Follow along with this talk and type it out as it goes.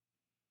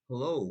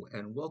Hello,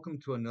 and welcome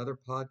to another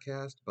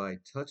podcast by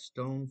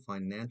Touchstone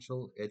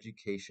Financial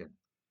Education.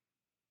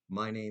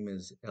 My name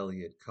is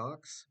Elliot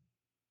Cox,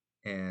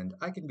 and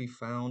I can be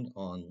found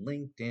on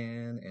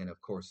LinkedIn and,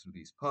 of course, through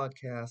these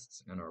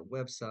podcasts and our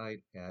website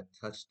at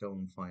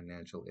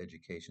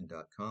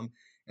touchstonefinancialeducation.com.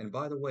 And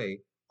by the way,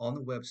 on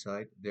the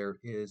website, there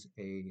is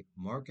a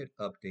market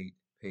update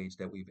page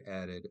that we've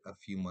added a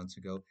few months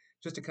ago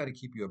just to kind of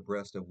keep you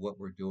abreast of what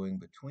we're doing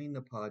between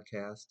the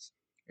podcasts.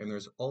 And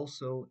there's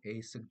also a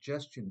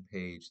suggestion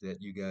page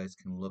that you guys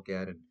can look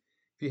at. And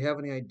if you have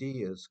any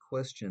ideas,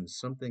 questions,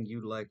 something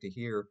you'd like to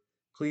hear,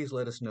 please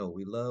let us know.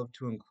 We love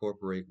to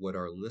incorporate what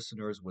our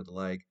listeners would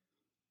like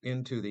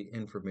into the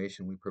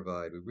information we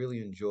provide. We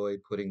really enjoy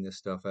putting this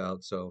stuff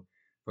out. So,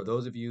 for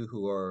those of you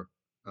who are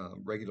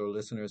regular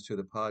listeners to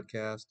the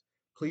podcast,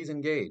 please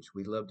engage.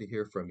 We'd love to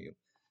hear from you.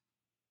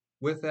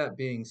 With that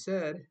being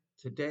said,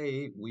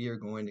 today we are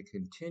going to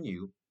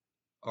continue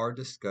our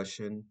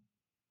discussion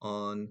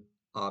on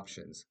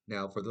options.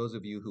 Now, for those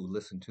of you who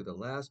listened to the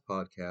last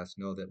podcast,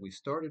 know that we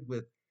started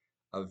with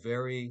a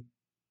very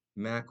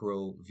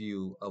macro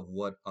view of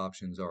what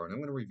options are. And I'm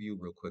going to review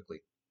real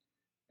quickly.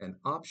 An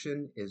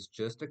option is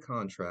just a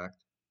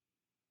contract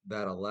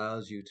that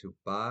allows you to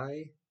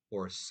buy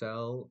or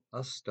sell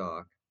a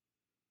stock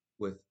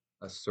with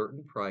a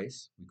certain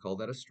price. We call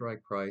that a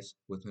strike price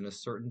within a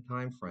certain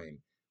time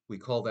frame. We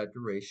call that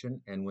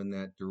duration. And when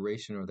that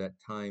duration or that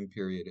time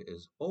period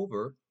is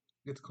over,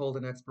 it's called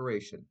an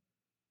expiration.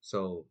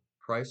 So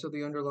price of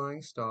the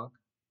underlying stock,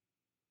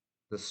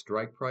 the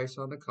strike price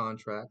on the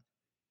contract,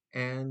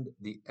 and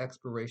the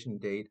expiration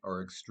date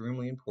are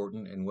extremely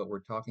important in what we're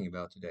talking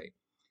about today.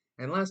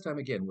 And last time,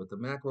 again, with the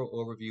macro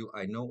overview,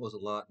 I know it was a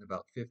lot in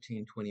about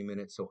 15, 20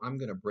 minutes, so I'm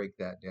going to break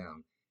that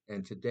down.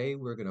 And today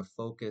we're going to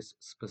focus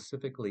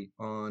specifically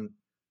on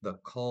the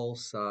call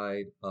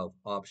side of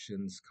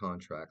options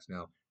contracts.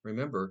 Now,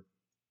 remember,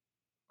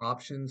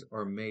 options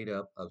are made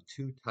up of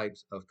two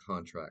types of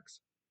contracts,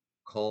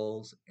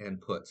 calls and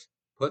puts.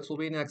 Puts will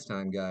be next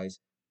time, guys.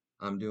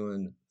 I'm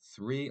doing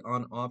three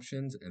on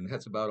options, and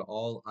that's about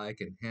all I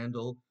can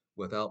handle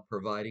without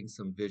providing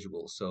some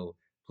visuals. So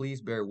please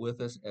bear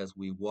with us as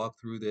we walk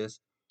through this.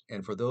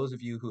 And for those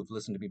of you who've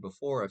listened to me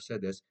before, I've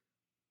said this.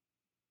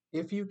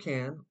 If you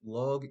can,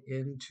 log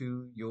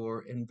into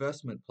your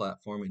investment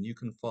platform and you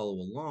can follow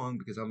along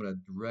because I'm going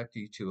to direct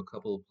you to a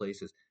couple of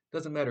places.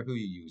 Doesn't matter who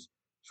you use.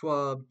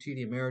 Schwab,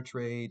 TD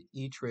Ameritrade,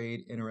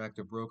 E-Trade,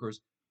 Interactive Brokers.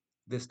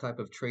 This type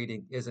of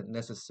trading isn't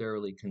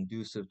necessarily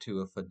conducive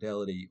to a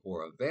Fidelity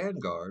or a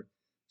Vanguard.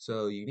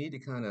 So you need to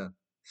kind of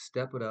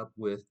step it up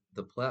with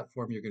the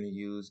platform you're going to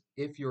use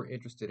if you're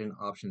interested in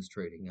options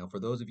trading. Now,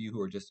 for those of you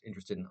who are just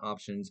interested in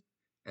options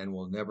and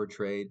will never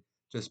trade,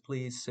 just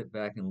please sit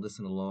back and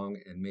listen along,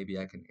 and maybe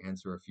I can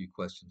answer a few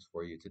questions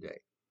for you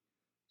today.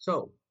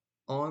 So,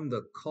 on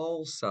the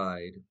call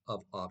side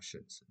of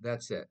options,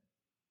 that's it.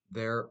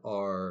 There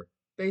are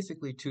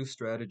basically two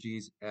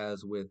strategies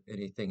as with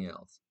anything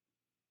else.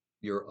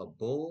 You're a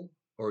bull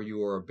or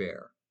you are a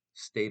bear.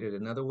 Stated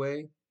another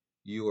way,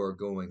 you are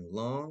going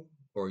long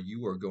or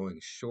you are going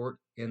short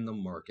in the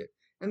market.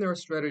 And there are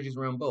strategies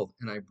around both.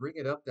 And I bring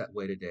it up that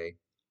way today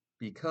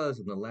because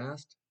in the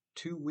last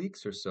 2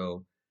 weeks or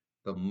so,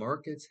 the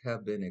markets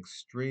have been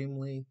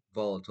extremely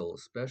volatile,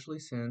 especially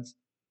since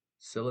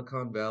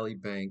Silicon Valley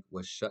Bank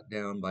was shut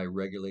down by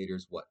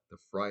regulators, the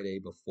Friday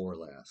before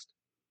last.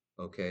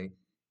 Okay.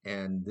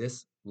 And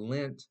this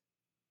lent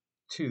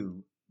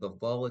to the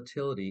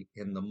volatility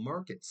in the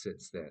market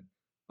since then.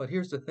 But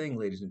here's the thing,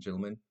 ladies and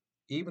gentlemen,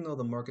 even though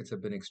the markets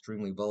have been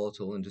extremely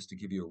volatile, and just to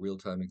give you a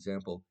real-time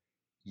example,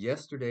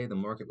 yesterday the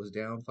market was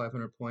down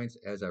 500 points.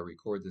 As I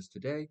record this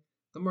today,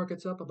 the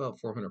market's up about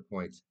 400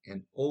 points.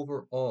 And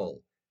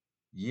overall,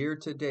 year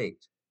to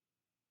date,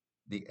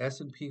 the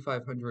S&P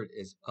 500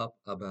 is up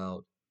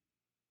about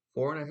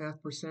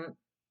 4.5%,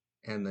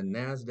 and the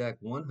NASDAQ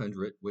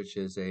 100, which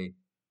is a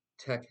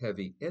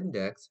tech-heavy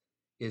index,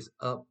 is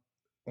up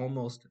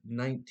almost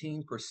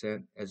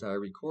 19% as I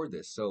record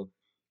this. So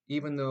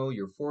even though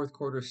your fourth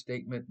quarter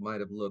statement might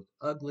have looked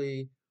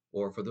ugly,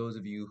 or for those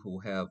of you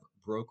who have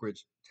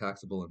brokerage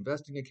taxable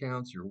investing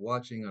accounts you're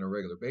watching on a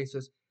regular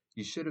basis,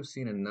 you should have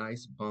seen a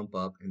nice bump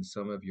up in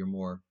some of your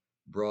more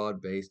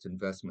broad-based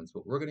investments.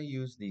 But we're going to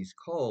use these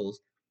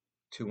calls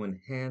to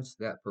enhance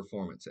that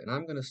performance. And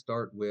I'm going to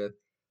start with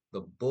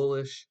the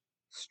bullish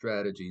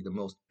strategy, the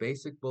most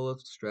basic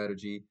bullish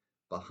strategy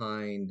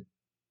behind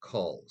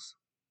calls.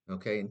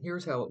 Okay, and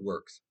here's how it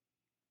works.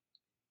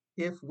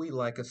 If we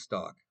like a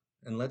stock,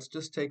 and let's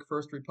just take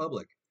First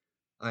Republic.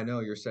 I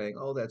know you're saying,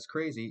 oh, that's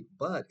crazy,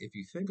 but if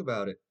you think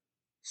about it,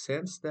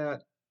 since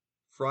that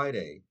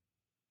Friday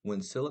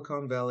when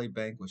Silicon Valley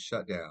Bank was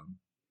shut down,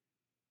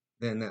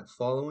 then that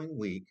following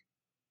week,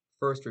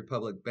 First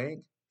Republic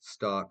Bank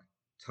stock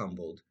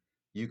tumbled.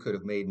 You could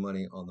have made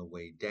money on the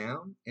way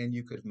down and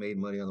you could have made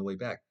money on the way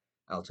back.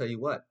 I'll tell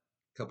you what,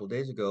 a couple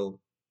days ago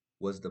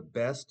was the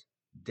best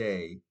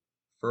day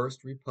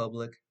First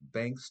Republic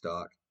Bank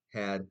stock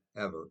had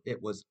ever.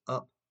 It was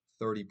up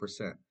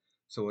 30%.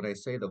 So when I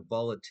say the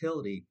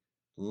volatility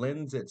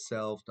lends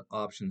itself to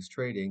options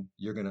trading,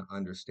 you're going to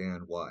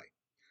understand why.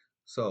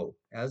 So,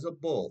 as a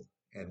bull,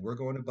 and we're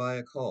going to buy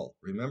a call,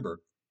 remember,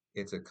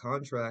 it's a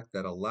contract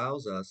that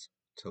allows us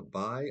to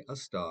buy a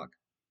stock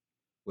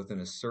within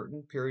a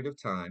certain period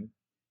of time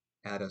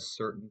at a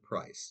certain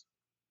price.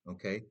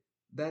 Okay,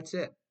 that's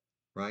it,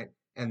 right?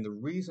 And the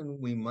reason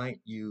we might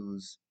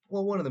use,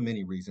 well, one of the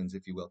many reasons,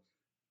 if you will,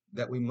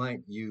 that we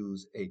might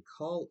use a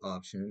call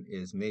option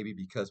is maybe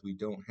because we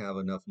don't have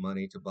enough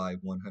money to buy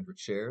 100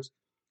 shares.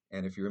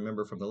 And if you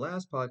remember from the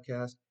last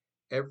podcast,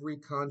 every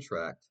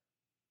contract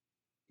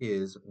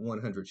is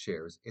 100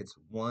 shares. It's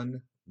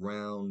one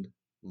round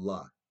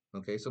lot.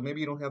 Okay, so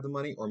maybe you don't have the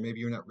money, or maybe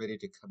you're not ready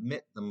to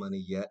commit the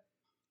money yet.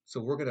 So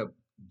we're going to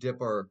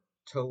dip our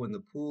toe in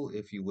the pool,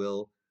 if you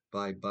will,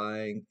 by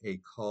buying a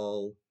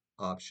call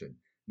option.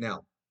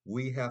 Now,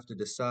 we have to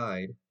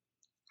decide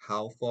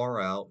how far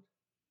out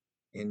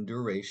in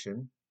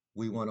duration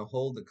we want to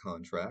hold the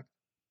contract.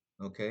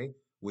 Okay,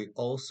 we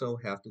also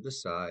have to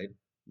decide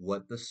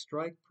what the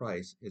strike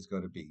price is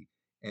going to be.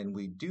 And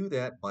we do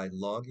that by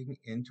logging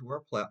into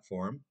our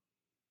platform.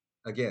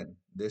 Again,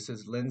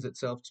 lends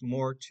itself to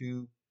more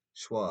to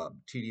Schwab,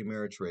 TD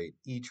Ameritrade,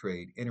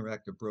 E-Trade,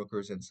 Interactive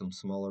Brokers, and some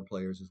smaller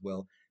players as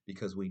well,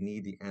 because we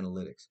need the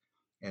analytics.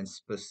 And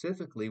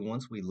specifically,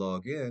 once we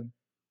log in,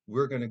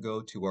 we're going to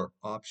go to our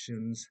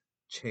options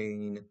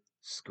chain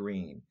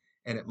screen.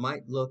 And it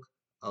might look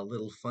a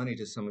little funny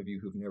to some of you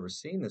who've never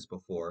seen this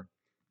before,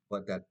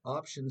 but that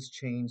options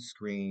chain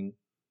screen,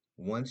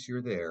 once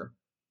you're there,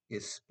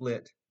 is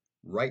split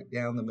right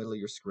down the middle of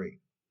your screen.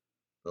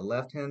 The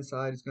left-hand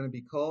side is going to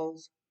be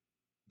calls.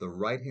 The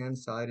right-hand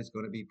side is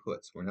going to be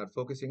puts. We're not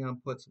focusing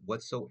on puts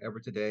whatsoever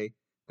today.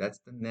 That's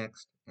the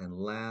next and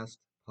last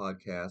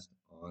podcast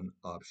on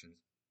options.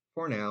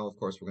 For now, of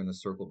course, we're going to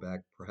circle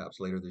back perhaps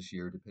later this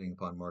year, depending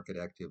upon market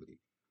activity.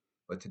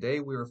 But today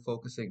we are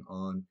focusing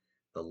on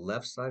the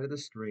left side of the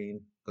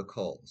screen, the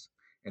calls.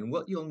 And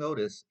what you'll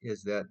notice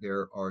is that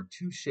there are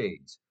two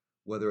shades,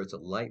 whether it's a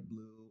light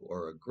blue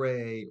or a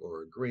gray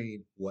or a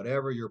green,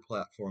 whatever your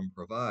platform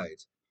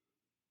provides.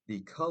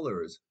 The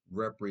colors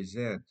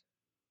represent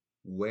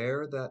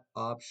where that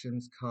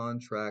options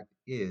contract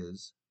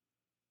is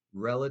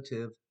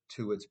relative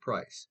to its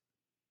price,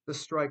 the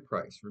strike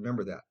price.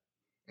 Remember that.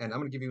 And I'm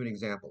going to give you an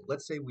example.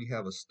 Let's say we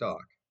have a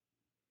stock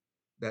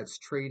that's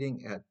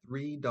trading at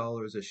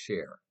 $3 a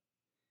share,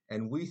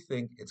 and we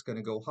think it's going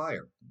to go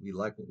higher. We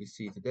like what we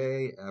see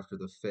today after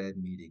the Fed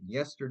meeting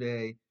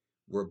yesterday.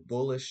 We're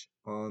bullish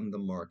on the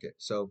market.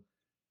 So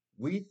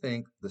we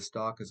think the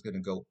stock is going to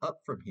go up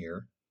from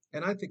here,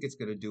 and I think it's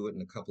going to do it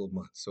in a couple of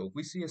months. So if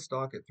we see a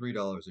stock at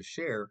 $3 a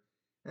share,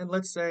 and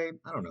let's say,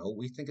 I don't know,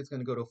 we think it's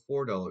going to go to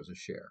 $4 a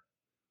share.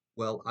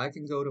 Well, I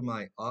can go to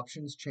my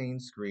options chain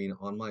screen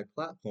on my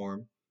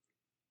platform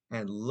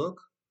and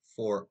look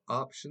for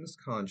options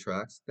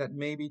contracts that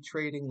may be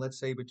trading, let's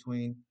say,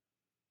 between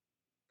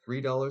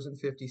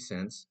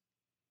 $3.50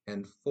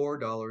 and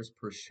 $4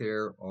 per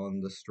share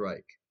on the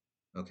strike.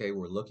 Okay,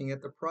 we're looking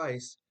at the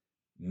price,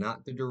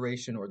 not the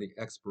duration or the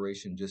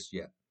expiration just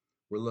yet.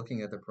 We're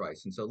looking at the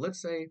price. And so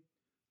let's say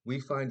we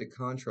find a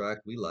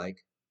contract we like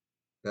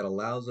that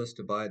allows us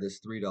to buy this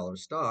 $3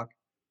 stock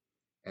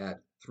at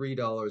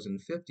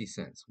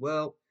 $3.50.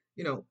 Well,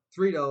 $3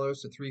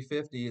 to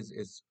 $3.50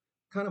 is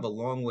kind of a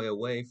long way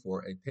away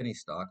for a penny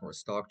stock or a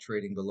stock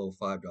trading below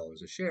 $5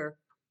 a share.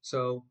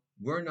 So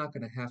we're not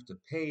going to have to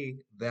pay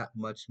that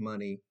much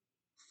money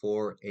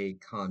for a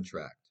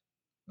contract.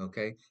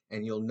 Okay,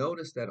 and you'll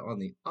notice that on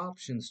the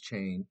options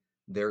chain,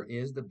 there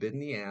is the bid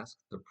and the ask,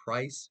 the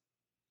price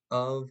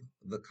of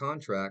the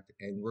contract,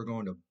 and we're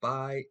going to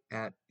buy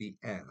at the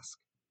ask.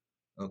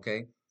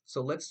 Okay,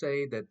 so let's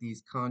say that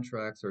these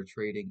contracts are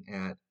trading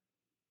at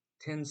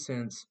 10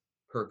 cents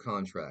per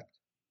contract.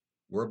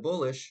 We're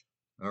bullish,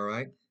 all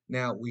right?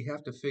 Now we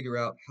have to figure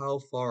out how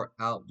far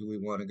out do we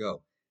want to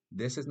go.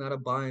 This is not a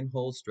buy and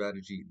hold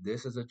strategy.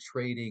 This is a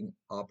trading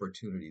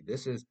opportunity.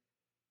 This is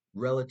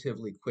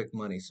relatively quick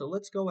money. So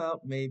let's go out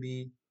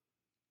maybe,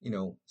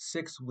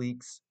 6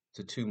 weeks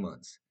to 2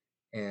 months.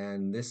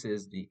 And this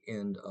is the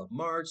end of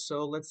March.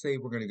 So let's say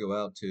we're going to go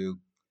out to,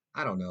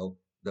 I don't know,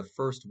 the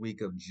first week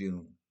of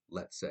June,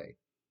 let's say.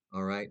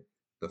 All right.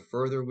 The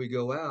further we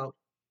go out,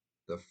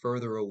 the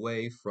further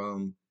away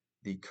from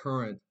the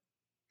current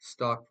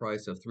stock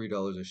price of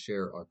 $3 a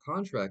share our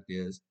contract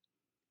is,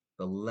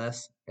 the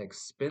less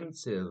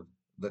expensive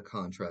the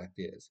contract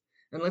is.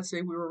 And let's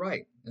say we were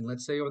right. And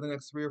let's say over the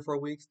next 3 or 4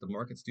 weeks, the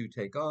markets do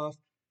take off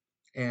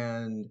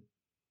and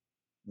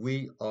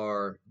we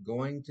are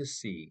going to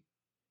see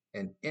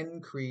an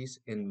increase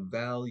in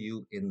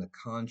value in the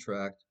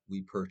contract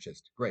we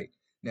purchased. Great.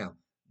 Now,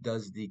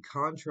 does the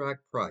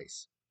contract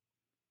price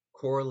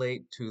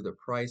correlate to the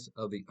price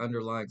of the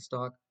underlying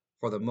stock?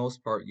 For the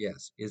most part,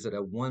 yes. Is it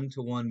a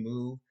one-to-one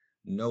move?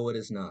 No, it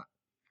is not.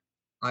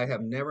 I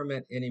have never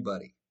met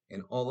anybody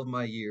in all of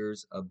my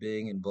years of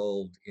being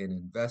involved in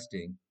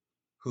investing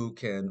who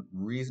can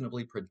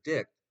reasonably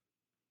predict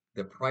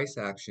the price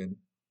action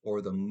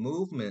or the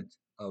movement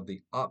of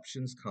the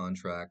options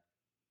contract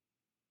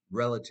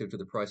relative to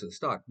the price of the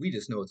stock. We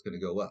just know it's going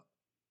to go up.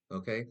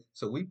 Okay,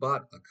 so we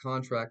bought a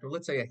contract, or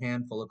let's say a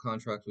handful of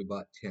contracts, we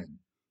bought 10,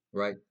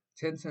 right?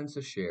 10 cents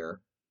a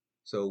share.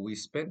 So we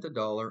spent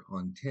 $1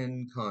 on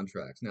 10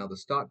 contracts. Now the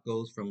stock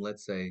goes from,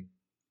 let's say,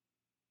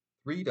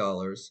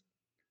 $3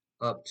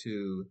 up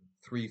to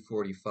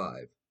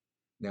 3.45.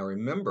 Now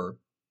remember,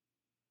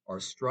 our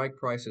strike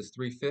price is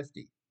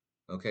 3.50.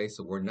 Okay,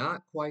 so we're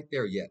not quite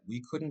there yet.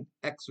 We couldn't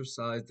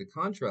exercise the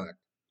contract,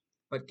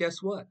 but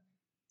guess what?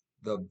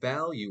 The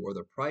value or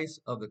the price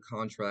of the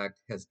contract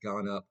has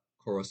gone up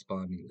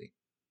correspondingly.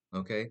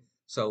 Okay,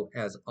 so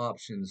as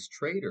options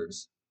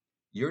traders,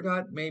 you're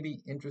not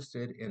maybe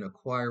interested in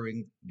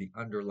acquiring the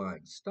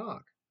underlying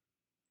stock.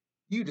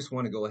 You just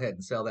want to go ahead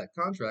and sell that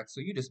contract, so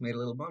you just made a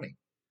little money.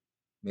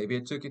 Maybe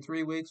it took you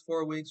 3 weeks,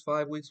 4 weeks,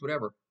 5 weeks,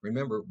 whatever.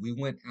 Remember, we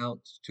went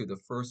out to the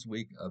first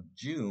week of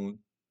June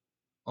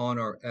on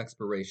our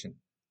expiration.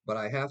 But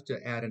I have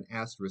to add an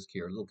asterisk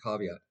here, a little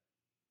caveat.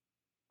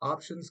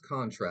 Options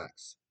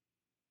contracts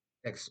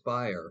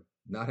expire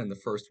not in the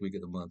first week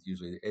of the month,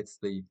 usually. It's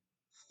the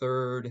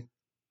third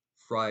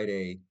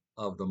Friday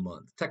of the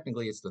month.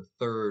 Technically, it's the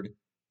third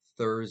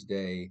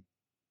Thursday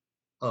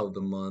of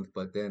the month,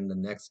 but then the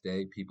next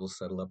day people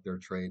settle up their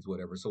trades,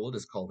 whatever. So we'll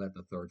just call that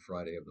the third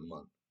Friday of the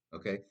month.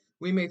 Okay.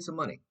 We made some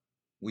money.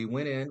 We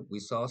went in, we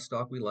saw a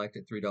stock we liked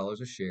at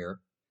 $3 a share,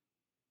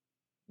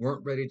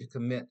 weren't ready to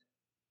commit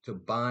to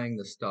buying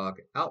the stock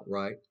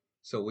outright.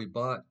 So we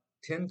bought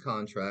 10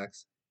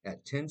 contracts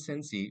at 10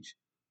 cents each,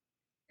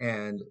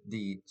 and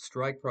the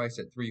strike price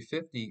at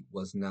 3.50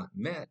 was not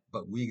met,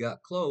 but we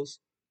got close.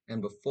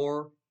 And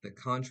before the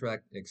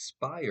contract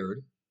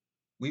expired,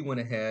 we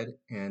went ahead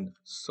and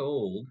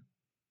sold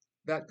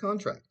that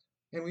contract,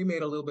 and we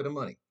made a little bit of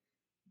money.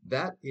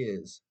 That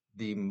is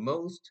the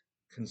most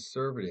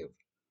conservative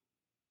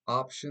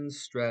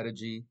options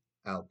strategy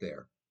out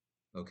there.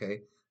 Okay.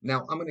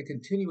 Now I'm going to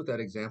continue with that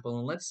example,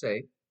 and let's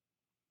say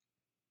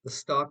the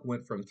stock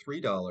went from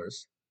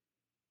 $3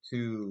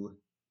 to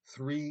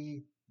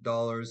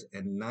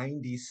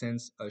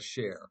 $3.90 a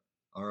share.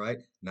 All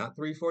right, not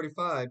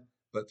 3.45,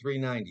 but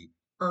 3.90.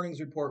 Earnings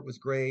report was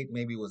great.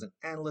 Maybe it was an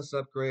analyst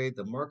upgrade.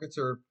 The markets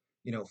are,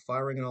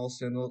 firing on all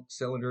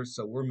cylinders,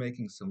 so we're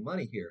making some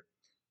money here.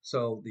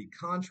 So the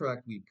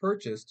contract we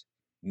purchased,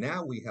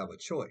 now we have a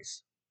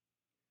choice.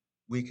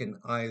 We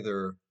can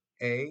either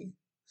A,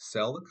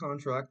 sell the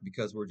contract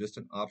because we're just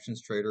an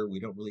options trader, we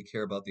don't really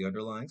care about the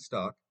underlying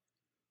stock,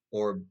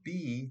 or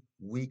B,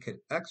 we could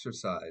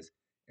exercise.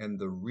 And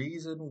the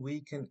reason we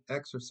can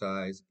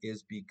exercise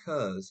is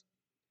because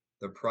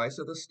the price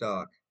of the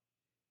stock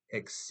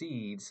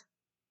exceeds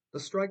the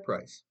strike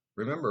price.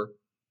 Remember,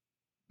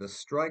 the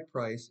strike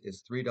price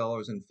is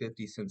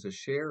 $3.50 a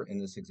share in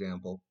this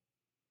example,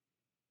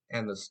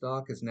 and the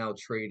stock is now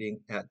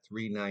trading at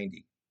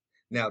 3.90.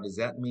 Now, does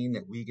that mean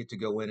that we get to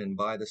go in and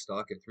buy the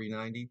stock at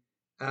 3.90?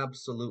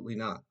 Absolutely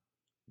not.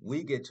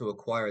 We get to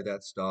acquire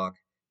that stock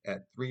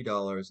at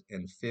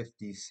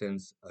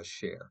 $3.50 a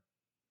share.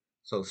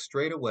 So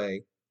straight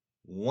away,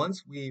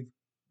 once we've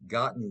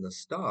gotten the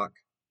stock,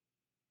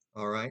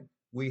 all right,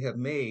 we have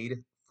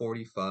made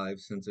 45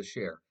 cents a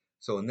share.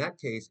 So in that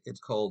case, it's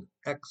called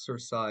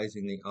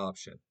exercising the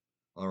option.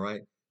 All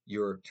right,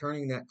 you're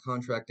turning that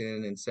contract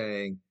in and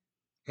saying,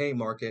 hey,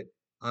 market,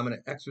 I'm going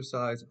to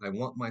exercise. I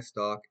want my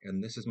stock,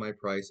 and this is my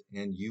price,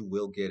 and you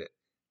will get it.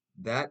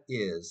 That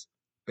is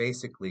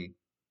basically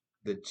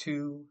the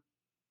two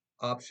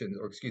options,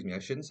 or excuse me, I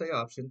shouldn't say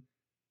option,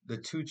 the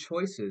two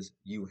choices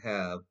you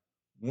have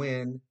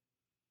when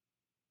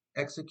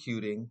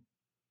executing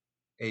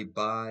a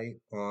buy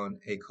on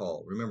a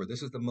call. Remember,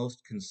 this is the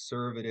most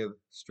conservative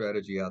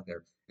strategy out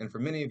there. And for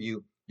many of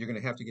you, you're going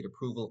to have to get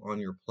approval on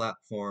your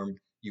platform.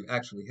 You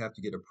actually have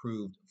to get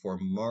approved for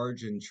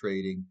margin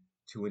trading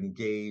to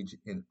engage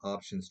in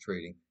options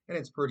trading. And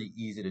it's pretty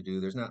easy to do.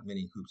 There's not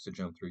many hoops to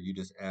jump through. You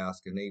just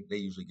ask, and they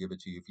usually give it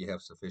to you if you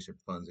have sufficient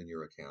funds in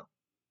your account.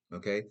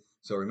 Okay,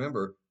 so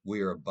remember,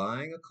 we are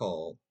buying a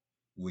call,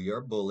 we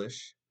are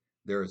bullish,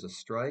 there is a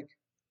strike,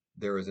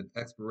 there is an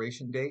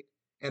expiration date,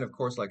 and of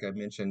course, like I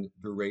mentioned,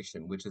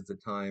 duration, which is the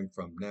time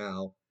from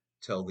now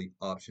till the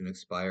option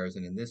expires.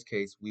 And in this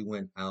case, we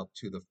went out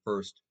to the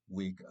first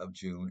week of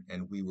June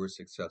and we were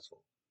successful.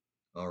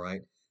 All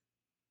right,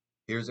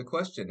 here's a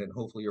question, and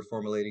hopefully you're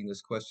formulating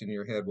this question in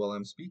your head while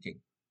I'm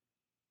speaking.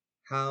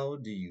 How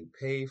do you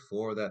pay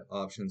for that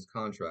options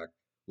contract?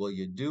 Well,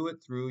 you do it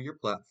through your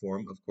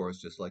platform, of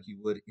course, just like you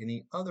would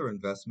any other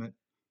investment,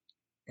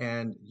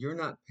 and you're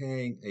not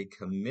paying a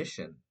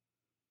commission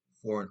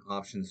for an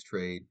options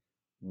trade.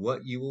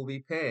 What you will be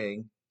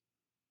paying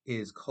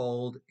is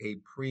called a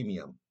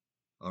premium.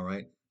 All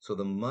right. So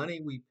the money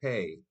we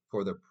pay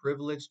for the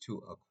privilege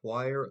to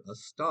acquire a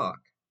stock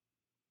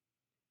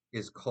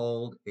is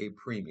called a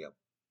premium.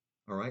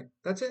 All right.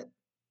 That's it.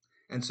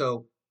 And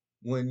so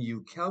when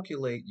you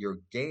calculate your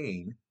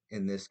gain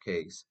in this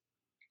case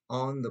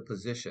on the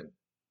position,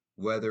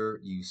 whether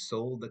you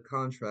sold the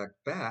contract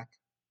back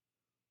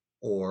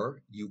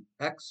or you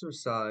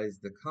exercise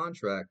the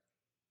contract,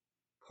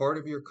 part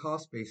of your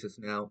cost basis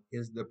now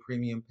is the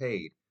premium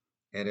paid.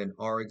 And in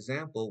our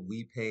example,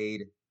 we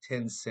paid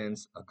 10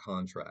 cents a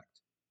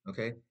contract.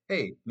 Okay.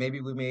 Hey,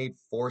 maybe we made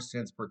 4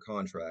 cents per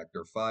contract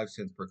or 5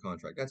 cents per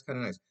contract. That's kind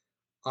of nice.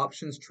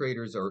 Options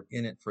traders are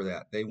in it for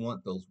that. They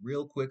want those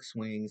real quick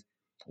swings.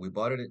 We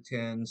bought it at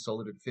 10,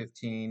 sold it at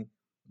 15.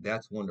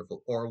 That's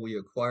wonderful. Or we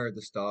acquired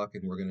the stock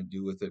and we're going to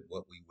do with it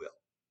what we will.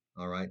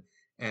 All right.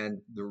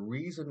 And the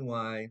reason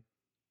why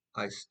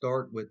I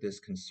start with this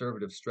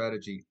conservative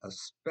strategy,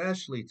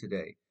 especially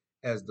today,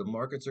 as the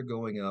markets are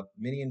going up.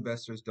 Many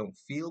investors don't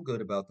feel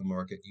good about the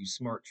market. You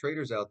smart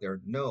traders out there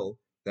know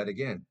that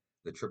again,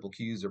 the triple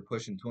Qs are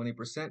pushing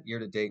 20% year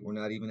to date. We're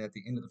not even at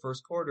the end of the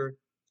first quarter.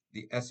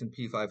 The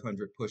S&P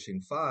 500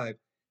 pushing 5.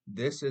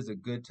 This is a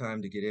good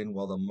time to get in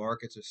while the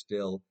markets are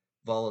still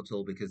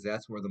volatile because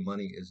that's where the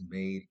money is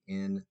made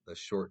in the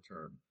short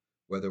term.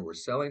 Whether we're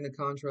selling the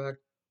contract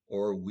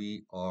or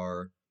we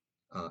are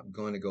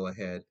going to go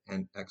ahead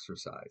and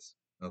exercise.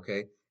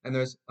 Okay. And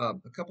there's a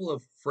couple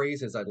of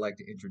phrases I'd like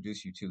to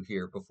introduce you to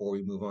here before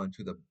we move on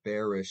to the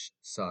bearish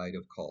side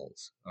of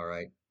calls. All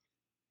right.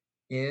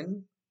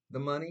 In the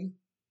money,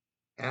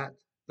 at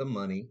the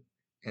money,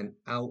 and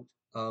out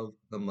of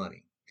the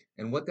money.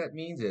 And what that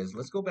means is,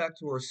 let's go back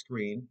to our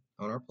screen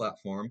on our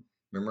platform.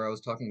 Remember, I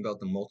was talking about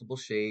the multiple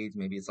shades.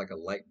 Maybe it's like a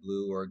light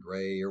blue or a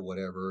gray or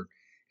whatever,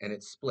 and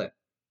it's split.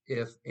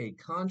 If a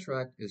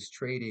contract is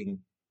trading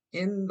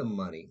in the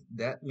money,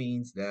 that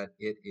means that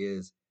it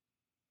is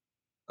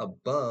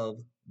above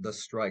the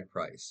strike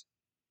price.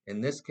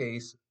 In this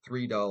case,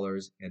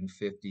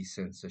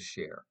 $3.50 a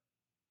share.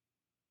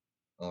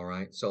 All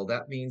right, so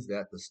that means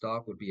that the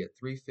stock would be at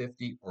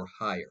 350 or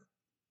higher.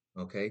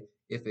 Okay,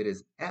 if it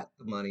is at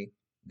the money,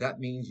 that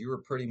means you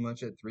are pretty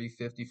much at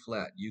 350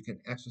 flat. You can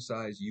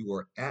exercise, you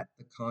are at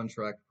the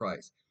contract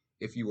price.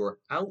 If you are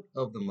out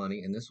of the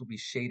money, and this will be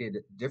shaded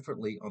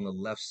differently on the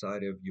left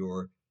side of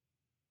your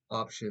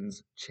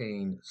options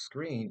chain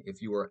screen,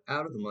 if you are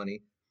out of the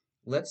money,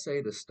 let's say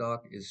the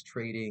stock is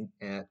trading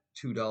at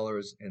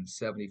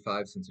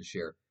 $2.75 a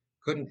share.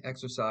 Couldn't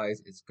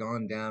exercise, it's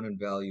gone down in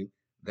value.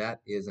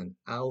 That is an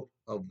out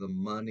of the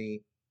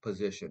money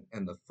position.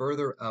 And the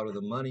further out of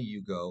the money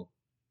you go,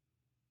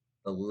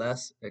 the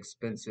less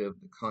expensive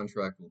the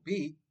contract will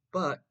be,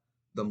 but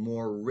the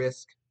more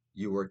risk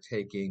you are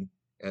taking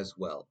as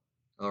well.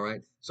 All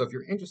right. So if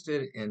you're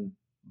interested in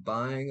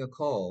buying a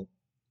call,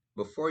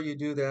 before you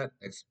do that,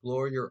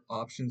 explore your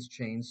options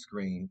chain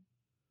screen.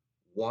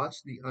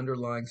 Watch the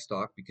underlying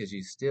stock because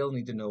you still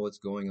need to know what's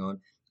going on.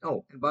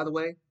 Oh, and by the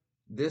way,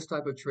 this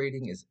type of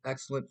trading is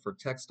excellent for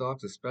tech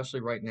stocks,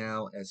 especially right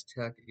now as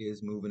tech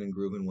is moving and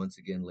grooving once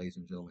again, ladies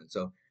and gentlemen.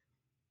 So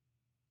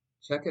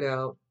check it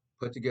out.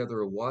 Put together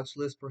a watch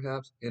list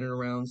perhaps in and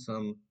around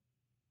some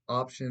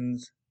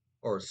options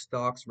or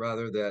stocks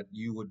rather that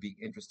you would be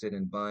interested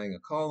in buying a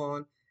call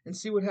on and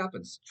see what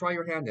happens. Try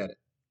your hand at it.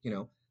 You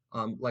know,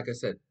 like I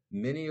said,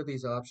 many of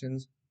these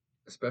options,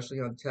 especially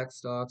on tech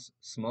stocks,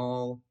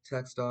 small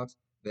tech stocks,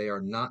 they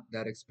are not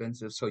that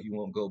expensive, so you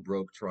won't go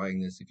broke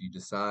trying this if you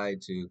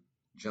decide to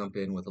jump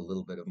in with a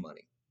little bit of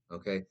money.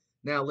 Okay,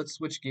 now let's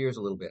switch gears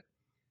a little bit.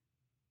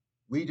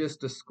 We just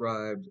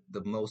described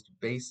the most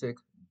basic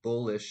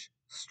bullish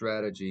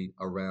strategy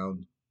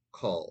around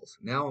calls.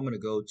 Now I'm going to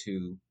go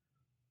to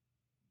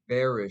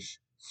bearish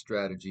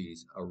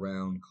strategies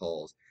around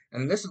calls.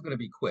 And this is going to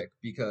be quick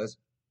because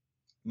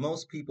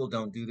most people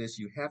don't do this.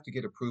 You have to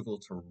get approval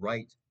to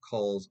write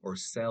calls or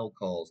sell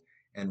calls.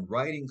 And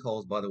writing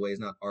calls, by the way, is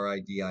not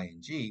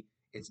RIDING,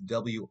 it's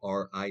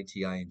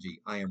WRITING.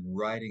 I am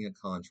writing a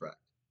contract.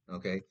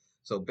 Okay.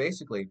 So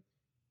basically,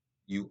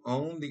 you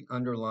own the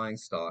underlying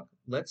stock.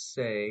 Let's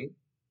say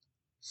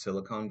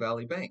Silicon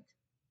Valley Bank.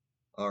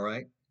 All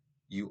right.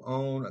 You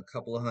own a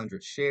couple of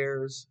hundred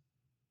shares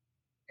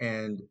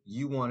and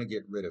you want to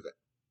get rid of it.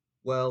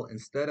 Well,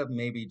 instead of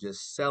maybe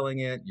just selling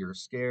it, you're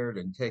scared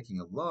and taking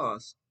a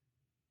loss,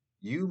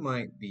 you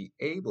might be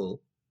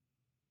able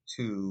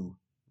to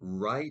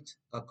write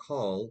a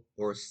call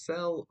or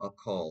sell a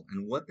call.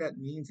 And what that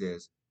means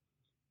is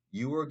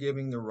you are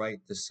giving the right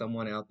to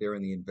someone out there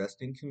in the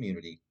investing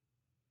community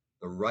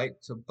the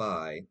right to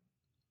buy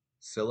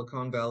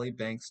Silicon Valley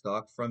Bank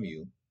stock from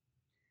you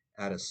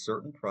at a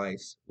certain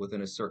price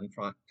within a certain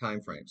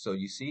time frame. So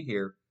you see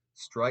here,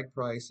 strike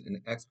price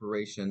and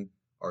expiration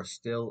are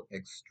still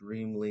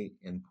extremely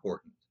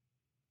important.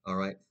 All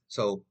right.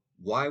 So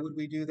why would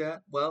we do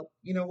that? Well,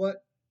 you know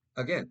what?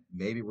 Again,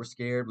 maybe we're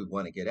scared, we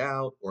want to get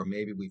out, or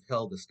maybe we've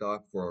held the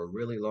stock for a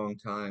really long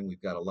time.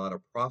 We've got a lot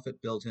of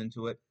profit built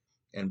into it.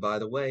 And by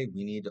the way,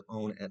 we need to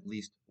own at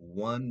least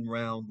one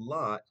round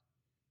lot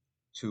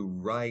to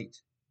write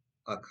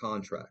a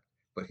contract.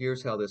 But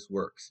here's how this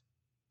works.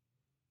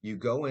 You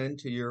go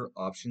into your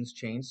options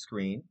chain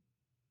screen,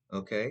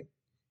 okay,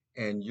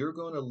 and you're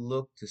going to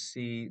look to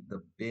see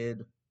the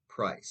bid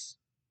price.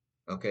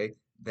 Okay,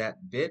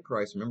 that bid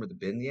price, remember the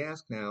bid and the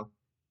ask now,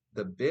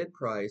 the bid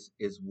price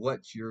is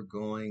what you're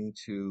going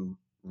to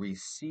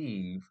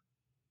receive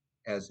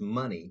as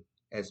money,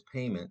 as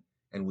payment,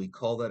 and we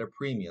call that a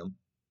premium.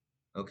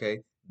 Okay,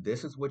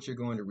 This is what you're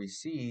going to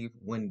receive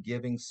when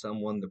giving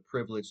someone the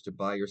privilege to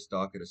buy your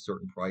stock at a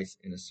certain price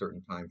in a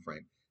certain time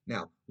frame.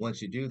 Now,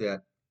 once you do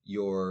that,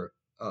 your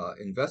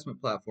investment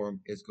platform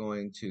is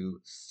going to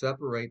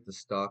separate the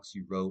stocks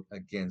you wrote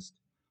against,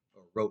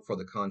 or wrote for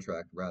the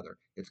contract, rather.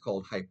 It's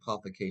called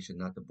hypothecation,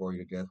 not to bore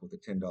you to death with a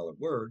 $10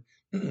 word.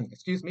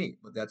 Excuse me,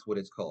 but that's what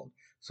it's called.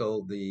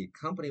 So the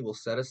company will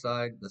set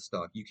aside the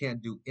stock. You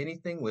can't do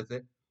anything with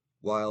it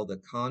while the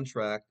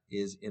contract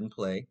is in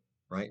play,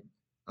 right?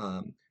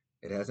 Um,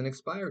 it hasn't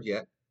expired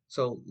yet.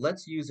 So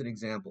let's use an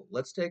example.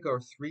 Let's take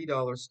our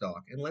 $3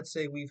 stock and let's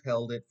say we've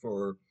held it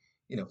for,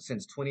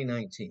 since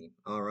 2019.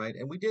 All right.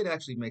 And we did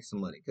actually make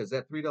some money because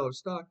that $3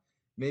 stock,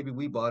 maybe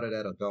we bought it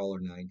at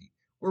 $1.90.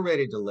 We're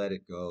ready to let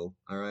it go.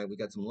 All right. We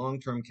got some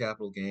long-term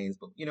capital gains,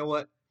 but you know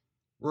what?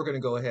 We're going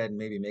to go ahead and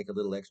maybe make a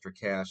little extra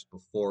cash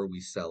before we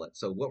sell it.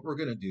 So what we're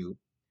going to do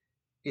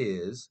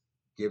is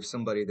give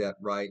somebody that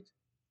right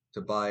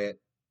to buy it,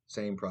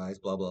 same price,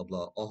 blah, blah,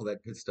 blah, all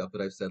that good stuff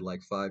that I've said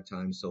like 5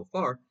 times so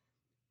far.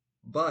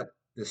 But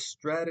the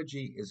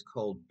strategy is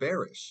called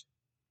bearish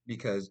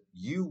because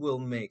you will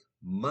make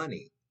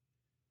money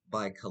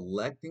by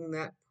collecting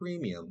that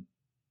premium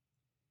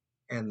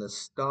and the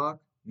stock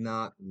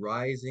not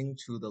rising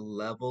to the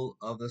level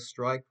of the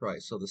strike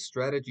price. So the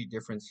strategy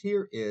difference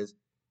here is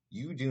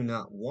you do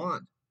not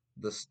want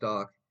the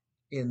stock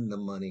in the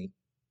money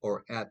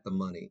or at the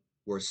money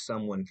where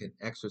someone can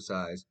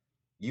exercise.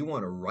 You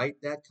want to write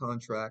that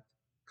contract,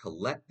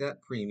 collect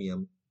that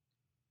premium,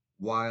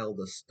 while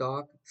the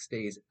stock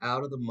stays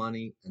out of the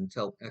money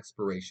until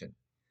expiration.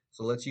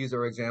 So let's use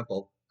our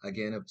example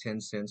again of 10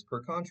 cents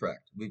per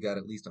contract. We've got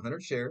at least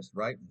 100 shares,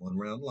 right? One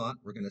round lot.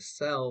 We're going to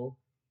sell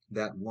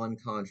that one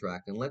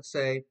contract. And let's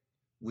say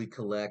we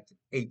collect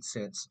 8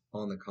 cents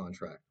on the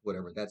contract,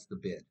 whatever, that's the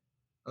bid.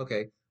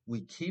 Okay,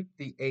 we keep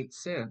the 8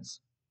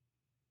 cents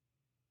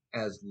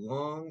as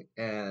long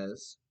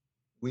as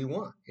we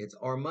want. It's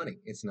our money.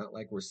 It's not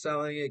like we're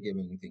selling it,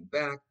 giving anything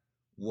back.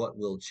 What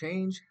will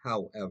change,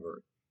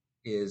 however,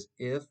 is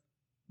if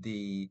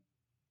the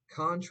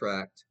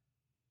contract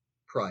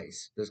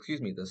price, the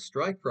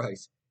strike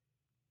price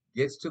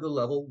gets to the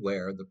level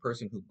where the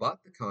person who bought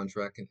the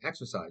contract can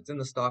exercise. Then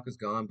the stock is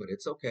gone, but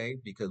it's okay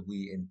because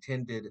we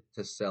intended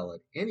to sell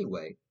it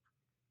anyway.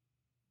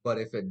 But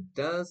if it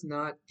does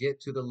not get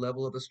to the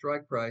level of the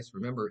strike price,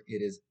 remember,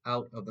 it is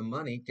out of the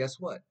money. Guess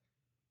what?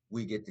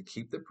 We get to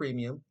keep the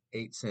premium,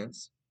 8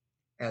 cents,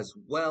 as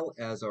well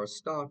as our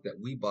stock that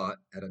we bought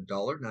at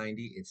 $1.90.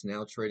 It's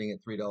now trading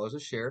at $3 a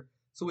share.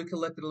 So we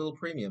collected a little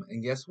premium.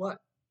 And guess what?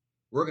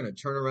 We're going to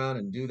turn around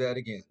and do that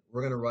again.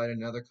 We're going to write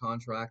another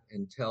contract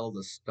until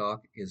the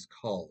stock is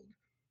called.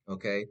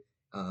 Okay?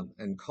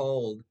 And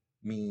called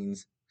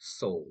means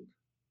sold.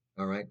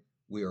 All right?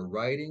 We are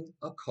writing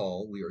a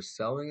call. We are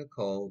selling a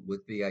call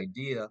with the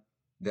idea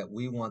that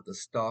we want the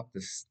stock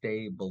to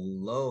stay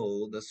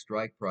below the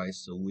strike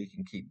price so we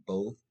can keep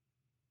both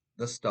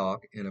the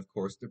stock and, of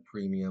course, the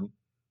premium,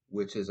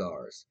 which is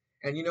ours.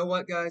 And you know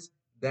what, guys?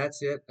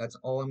 That's it. That's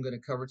all I'm going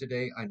to cover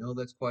today. I know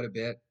that's quite a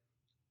bit.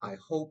 I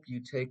hope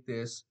you take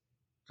this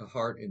to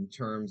heart in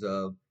terms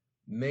of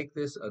make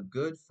this a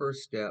good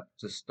first step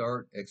to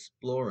start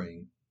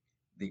exploring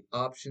the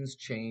options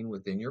chain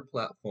within your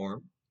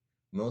platform.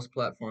 Most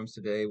platforms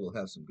today will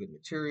have some good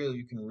material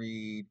you can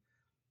read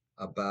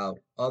about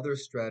other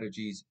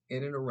strategies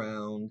in and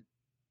around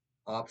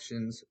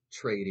options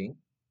trading.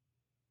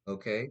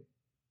 Okay.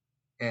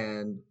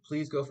 And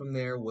please go from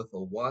there with a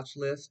watch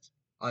list.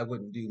 I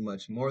wouldn't do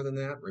much more than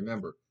that.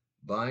 Remember,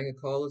 buying a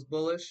call is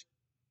bullish.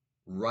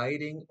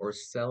 Writing or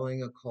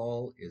selling a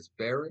call is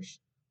bearish.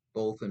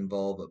 Both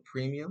involve a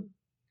premium,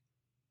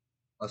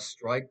 a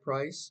strike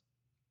price,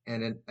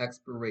 and an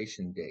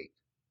expiration date.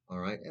 All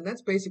right. And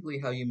that's basically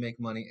how you make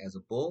money as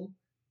a bull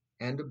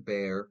and a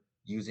bear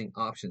using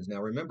options.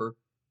 Now, remember,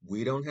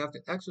 we don't have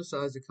to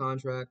exercise the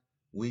contract.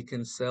 We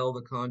can sell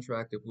the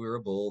contract if we're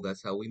a bull.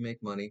 That's how we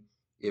make money.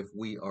 If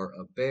we are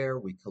a bear,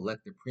 we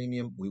collect the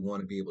premium. We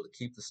want to be able to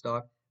keep the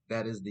stock.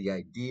 That is the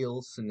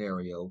ideal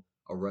scenario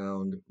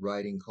around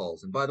writing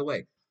calls. And by the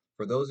way,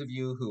 for those of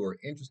you who are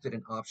interested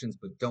in options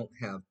but don't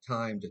have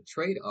time to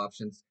trade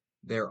options,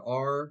 there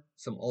are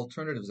some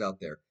alternatives out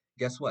there.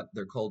 Guess what?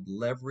 They're called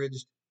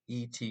leveraged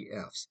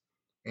ETFs.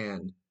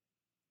 And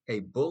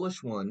a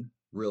bullish one,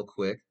 real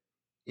quick,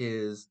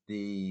 is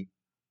the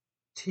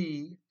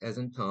T as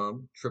in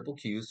Tom, triple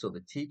Q. So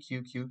the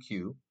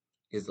TQQQ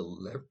is a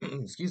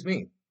excuse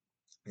me,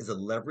 is a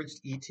leveraged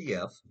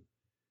ETF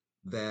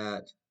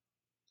that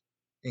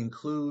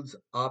includes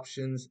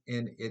options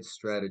in its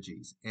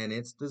strategies, and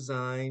it's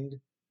designed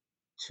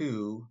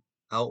to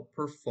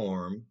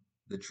outperform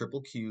the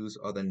triple Qs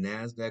or the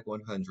NASDAQ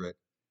 100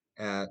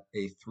 at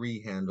a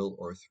three handle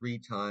or 3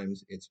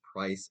 times its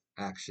price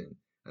action.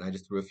 And I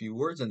just threw a few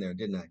words in there,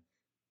 didn't I?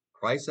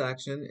 Price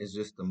action is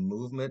just the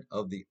movement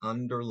of the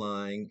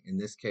underlying, in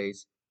this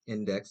case,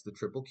 index, the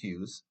triple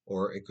Qs,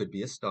 or it could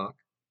be a stock,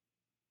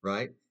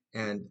 right?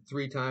 And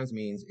 3 times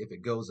means if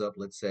it goes up,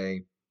 let's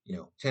say,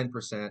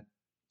 10%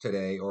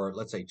 today, or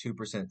let's say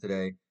 2%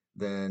 today,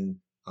 then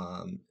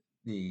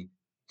the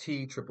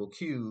T triple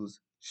Qs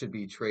should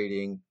be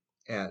trading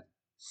at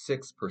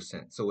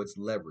 6%. So it's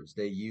leveraged.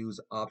 They use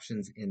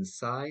options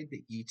inside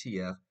the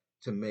ETF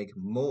to make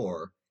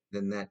more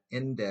than that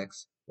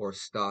index or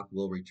stock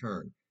will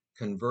return.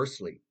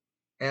 Conversely,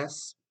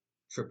 S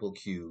triple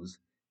Qs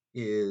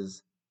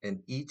is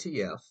an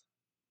ETF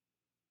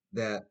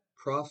that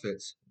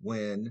profits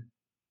when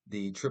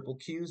the triple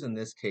Qs in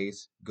this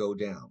case go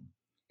down.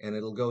 And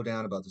it'll go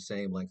down about the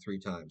same, like 3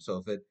 times.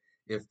 So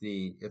if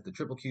the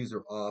triple Qs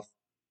are off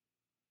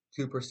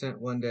 2%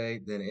 one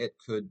day, then it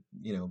could,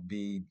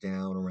 be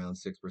down around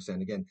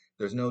 6%. Again,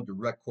 there's no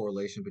direct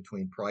correlation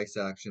between price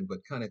action,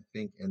 but kind of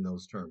think in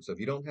those terms. So if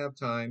you don't have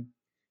time,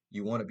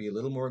 you want to be a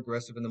little more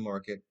aggressive in the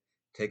market,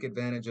 take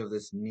advantage of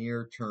this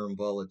near-term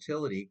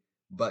volatility,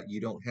 but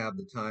you don't have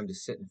the time to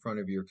sit in front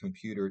of your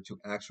computer to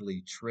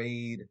actually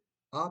trade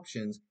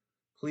options,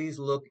 please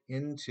look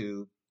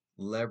into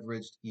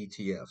leveraged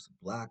ETFs.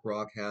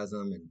 BlackRock has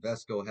them,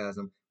 Invesco has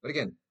them. But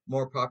again,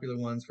 more popular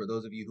ones for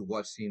those of you who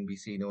watch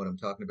CNBC know what I'm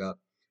talking about.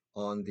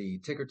 On the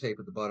ticker tape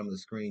at the bottom of the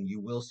screen, you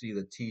will see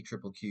the T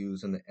triple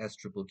Qs and the S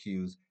triple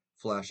Qs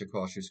flash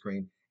across your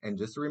screen. And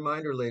just a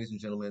reminder, ladies and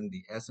gentlemen,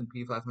 the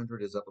S&P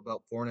 500 is up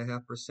about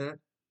 4.5%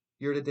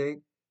 year to date.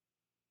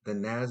 The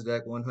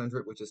NASDAQ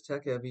 100, which is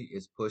tech heavy,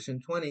 is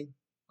pushing 20.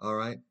 All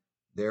right.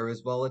 There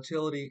is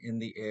volatility in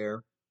the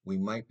air. We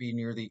might be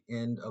near the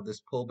end of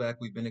this pullback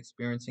we've been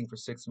experiencing for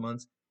 6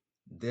 months.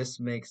 This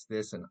makes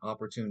this an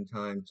opportune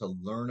time to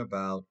learn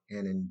about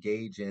and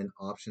engage in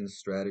options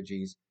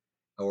strategies,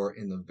 or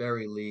in the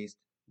very least,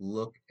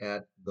 look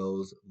at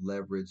those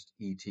leveraged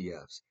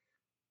ETFs.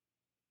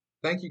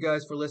 Thank you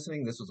guys for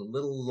listening. This was a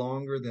little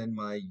longer than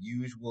my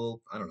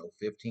usual, I don't know,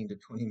 15 to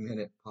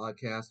 20-minute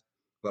podcast,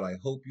 but I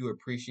hope you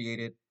appreciate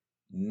it.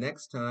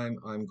 Next time,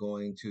 I'm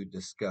going to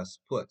discuss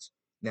puts.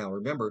 Now,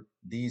 remember,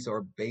 these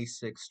are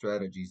basic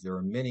strategies. There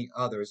are many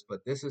others,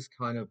 but this is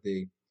kind of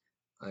the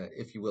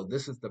if you will,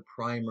 this is the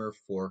primer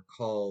for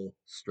call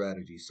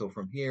strategy. So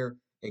from here,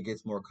 it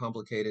gets more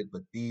complicated,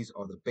 but these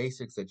are the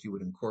basics that you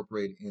would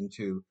incorporate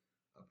into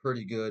a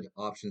pretty good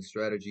option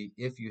strategy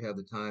if you have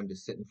the time to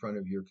sit in front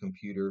of your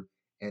computer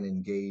and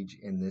engage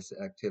in this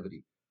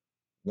activity.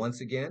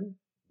 Once again,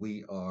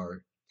 we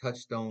are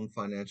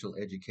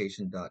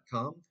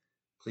touchstonefinancialeducation.com.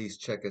 Please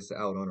check us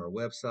out on our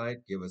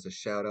website. Give us a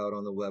shout out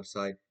on the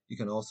website. You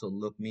can also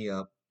look me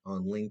up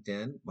on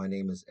LinkedIn. My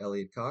name is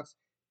Elliot Cox.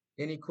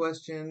 Any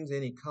questions,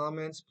 any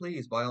comments,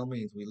 please, by all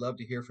means, we love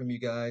to hear from you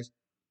guys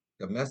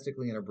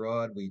domestically and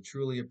abroad. We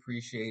truly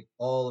appreciate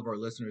all of our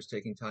listeners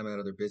taking time out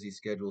of their busy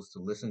schedules to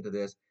listen to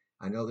this.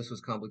 I know this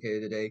was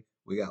complicated today.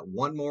 We got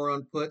one more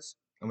on puts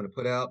I'm going to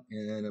put out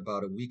in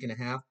about a week and a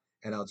half.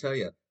 And I'll tell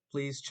you,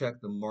 please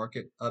check the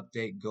market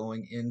update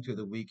going into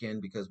the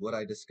weekend, because what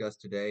I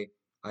discussed today,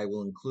 I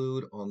will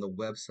include on the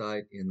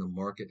website in the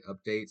market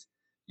updates.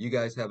 You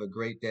guys have a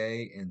great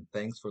day, and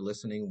thanks for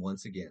listening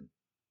once again.